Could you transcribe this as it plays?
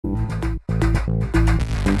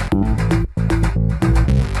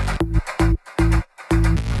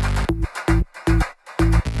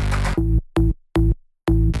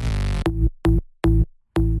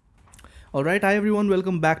Alright, hi everyone,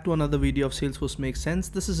 welcome back to another video of Salesforce Makes Sense.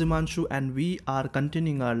 This is Himanshu and we are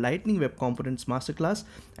continuing our Lightning Web Components masterclass.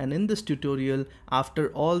 And in this tutorial,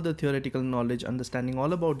 after all the theoretical knowledge, understanding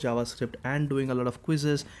all about JavaScript and doing a lot of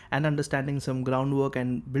quizzes and understanding some groundwork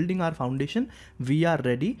and building our foundation, we are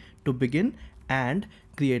ready to begin and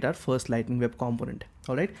create our first Lightning Web component.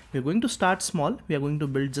 Alright, we're going to start small. We are going to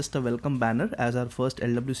build just a welcome banner as our first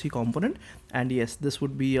LWC component. And yes, this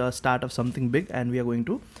would be a start of something big and we are going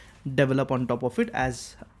to develop on top of it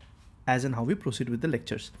as in how we proceed with the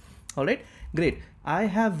lectures. All right, great. I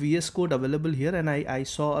have VS Code available here and I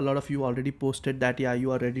saw a lot of you already posted that yeah,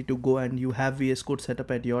 you are ready to go and you have VS Code set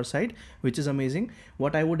up at your side, which is amazing.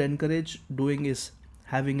 What I would encourage doing is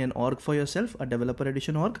having an org for yourself, a developer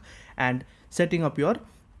edition org, and setting up your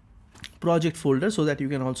project folder so that you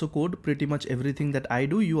can also code pretty much everything that I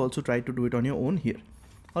do. You also try to do it on your own here.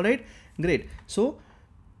 All right, great. So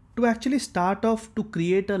to actually start off, to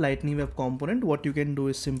create a Lightning Web component, what you can do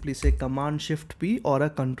is simply say Command Shift P or a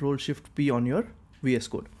Control Shift P on your VS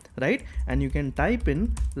Code, right? And you can type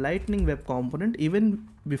in Lightning Web component. Even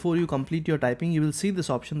before you complete your typing, you will see this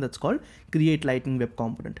option that's called Create Lightning Web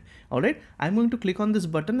Component. All right, I'm going to click on this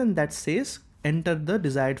button and that says enter the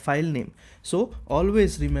desired file name. So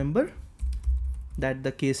always remember that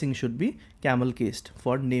the casing should be camel cased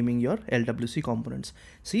for naming your LWC components.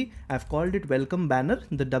 See, I've called it welcome banner.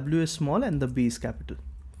 The W is small and the B is capital.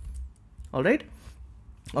 All right.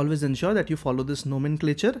 Always ensure that you follow this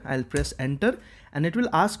nomenclature. I'll press enter and it will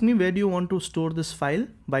ask me where do you want to store this file.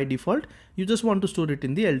 By default, you just want to store it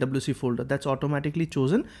in the LWC folder. That's automatically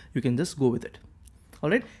chosen. You can just go with it. All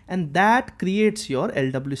right. And that creates your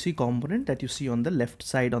LWC component that you see on the left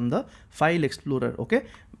side on the file explorer. Okay.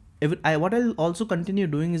 What I'll also continue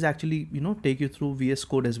doing is actually, take you through VS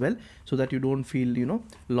Code as well so that you don't feel,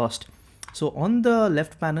 lost. So on the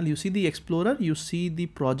left panel, you see the Explorer, you see the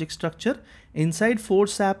project structure. Inside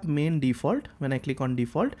Force App main default, when I click on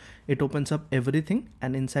default, it opens up everything.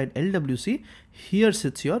 And inside LWC, here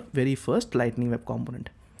sits your very first Lightning Web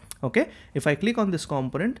component. Okay, if I click on this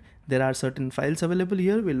component, there are certain files available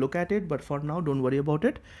here. We'll look at it, but for now, don't worry about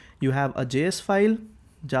it. You have a JS file,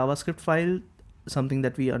 JavaScript file, something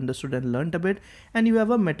that we understood and learned a bit, and you have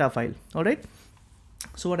a meta file. All right,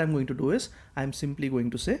 so what I'm going to do is I'm simply going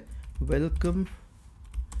to say welcome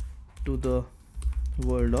to the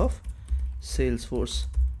world of Salesforce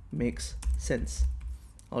Makes Sense.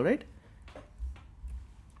 All right,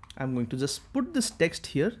 I'm going to just put this text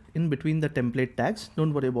here in between the template tags.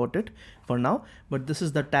 Don't worry about it for now, but this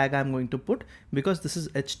is the tag I'm going to put because this is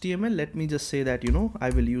HTML. Let me just say that I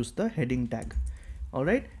will use the heading tag. All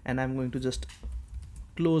right, and I'm going to just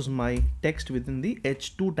close my text within the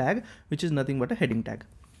h2 tag, which is nothing but a heading tag.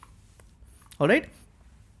 All right,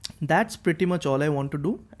 that's pretty much all I want to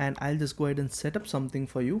do, and I'll just go ahead and set up something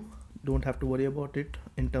for you. Don't have to worry about it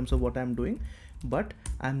in terms of what I'm doing, but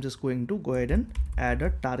I'm just going to go ahead and add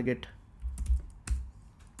a target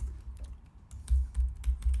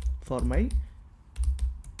for my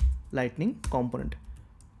Lightning component.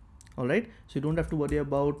 All right, so you don't have to worry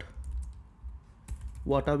about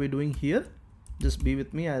what are we doing here. Just be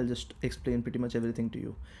with me. I'll just explain pretty much everything to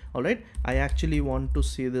you. All right, I actually want to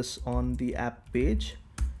see this on the app page,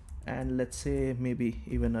 and let's say maybe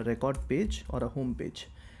even a record page or a home page.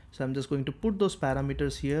 So I'm just going to put those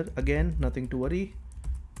parameters here. Again, nothing to worry,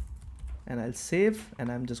 and I'll save,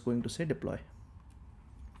 and I'm just going to say deploy.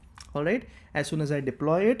 All right, as soon as I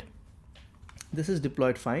deploy it, this is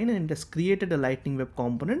deployed fine and it has created a Lightning Web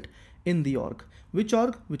component in the org. Which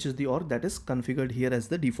org? Which is the org that is configured here as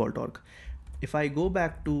the default org. If I go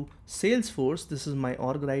back to Salesforce, this is my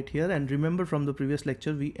org right here. And remember from the previous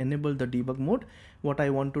lecture, we enabled the debug mode. What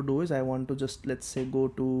I want to do is I want to just, let's say, go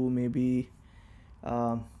to maybe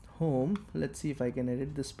home. Let's see if I can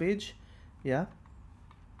edit this page. Yeah.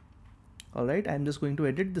 All right. I'm just going to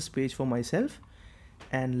edit this page for myself.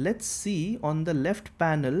 And let's see on the left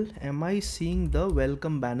panel, am I seeing the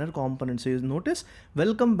welcome banner component? So you notice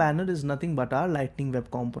welcome banner is nothing but our Lightning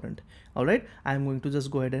Web component. All right, I'm going to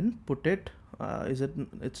just go ahead and put it.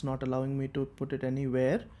 It's not allowing me to put it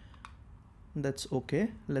anywhere. That's okay.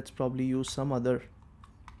 Let's probably use some other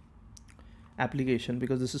application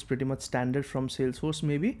because this is pretty much standard from Salesforce.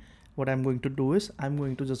 Maybe what I'm going to do is I'm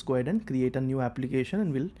going to just go ahead and create a new application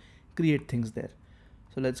and we'll create things there.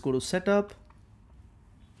 So let's go to setup.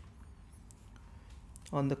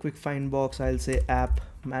 On the quick find box, I'll say app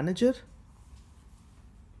manager.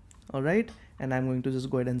 All right, and I'm going to just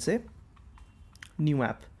go ahead and say new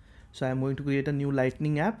app. So I'm going to create a new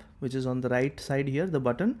Lightning app, which is on the right side here, the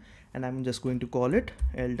button, and I'm just going to call it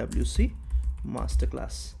LWC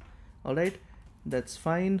Masterclass. All right, that's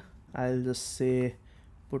fine. I'll just say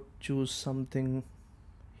choose something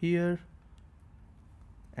here,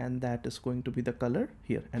 and that is going to be the color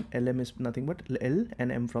here, and LM is nothing but L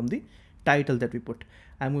and M from the title that we put.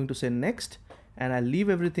 I'm going to say next, and I'll leave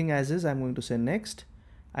everything as is. I'm going to say next.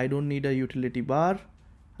 I don't need a utility bar.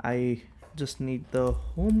 I just need the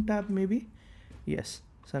home tab maybe. Yes,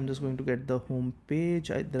 so I'm just going to get the home page.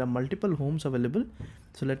 There are multiple homes available,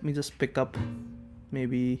 so let me just pick up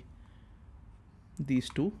maybe these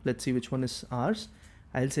two. Let's see which one is ours.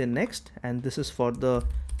 I'll say next, and this is for the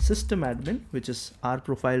system admin, which is our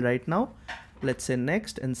profile right now. Let's say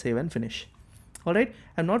next and save and finish. All right,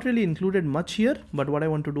 I've not really included much here, but what I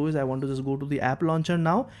want to do is I want to just go to the app launcher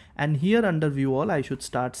now, and here under view all, I should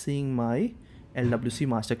start seeing my LWC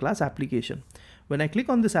masterclass application. When I click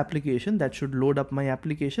on this application, that should load up my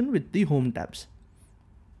application with the home tabs.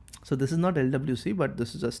 So this is not LWC, but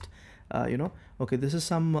this is just okay, this is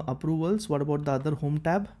some approvals. What about the other home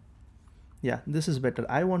tab? Yeah, this is better.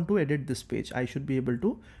 I want to edit this page. I should be able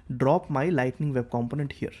to drop my Lightning Web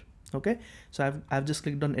Component here. Okay, so I've just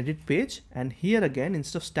clicked on edit page, and here again,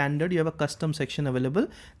 instead of standard, you have a custom section available.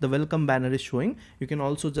 The welcome banner is showing. You can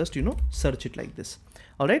also just search it like this.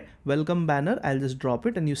 All right, welcome banner, I'll just drop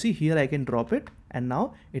it, and you see here I can drop it, and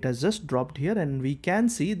now it has just dropped here, and we can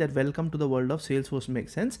see that welcome to the world of Salesforce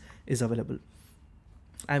Makes Sense is available.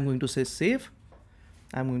 I'm going to say save.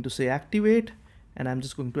 I'm going to say activate, and I'm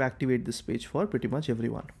just going to activate this page for pretty much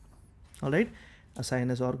everyone. All right, assign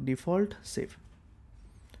as org default, save.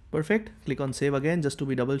 Perfect. Click on save again just to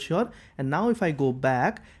be double sure. And now if I go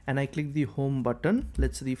back and I click the home button,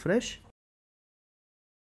 let's refresh.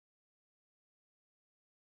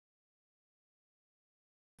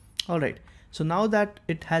 All right. So now that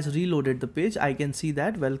it has reloaded the page, I can see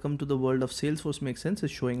that welcome to the world of Salesforce Makes Sense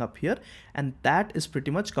is showing up here. And that is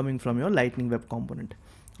pretty much coming from your Lightning Web Component.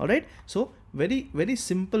 All right. So very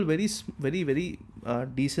simple, very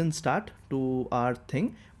decent start to our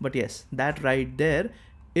thing. But yes, that right there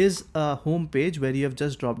is a home page where you have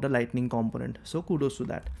just dropped a Lightning component. So kudos to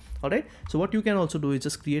that. All right. So what you can also do is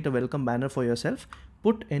just create a welcome banner for yourself.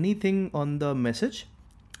 Put anything on the message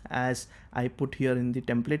as I put here in the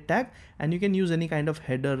template tag, and you can use any kind of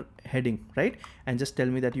heading, right? And just tell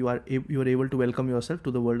me that you are able to welcome yourself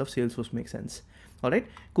to the world of Salesforce Makes Sense. All right,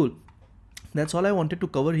 cool. That's all I wanted to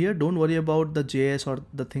cover here. Don't worry about the JS or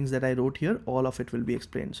the things that I wrote here. All of it will be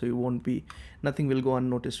explained. So nothing will go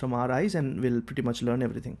unnoticed from our eyes, and we'll pretty much learn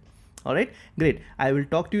everything. All right, great. I will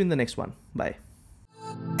talk to you in the next one. Bye.